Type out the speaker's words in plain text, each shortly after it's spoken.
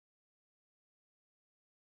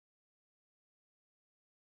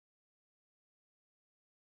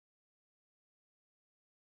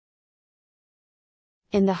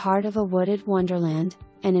In the heart of a wooded wonderland,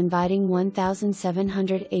 an inviting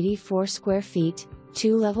 1,784 square feet,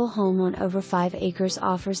 two-level home on over 5 acres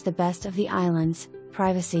offers the best of the island's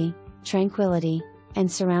privacy, tranquility,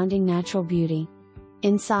 and surrounding natural beauty.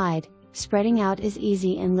 Inside, spreading out is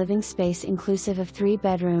easy and living space inclusive of 3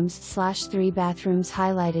 bedrooms/3 bathrooms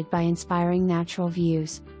highlighted by inspiring natural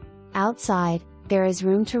views. Outside, there is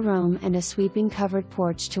room to roam and a sweeping covered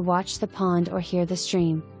porch to watch the pond or hear the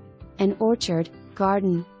stream. An orchard,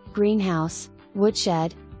 garden, greenhouse,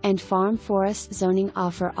 woodshed, and farm forest zoning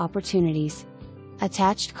offer opportunities.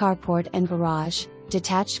 Attached carport and garage,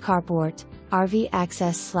 detached carport, RV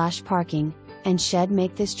access/parking, and shed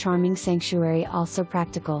make this charming sanctuary also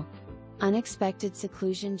practical. Unexpected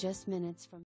seclusion just minutes from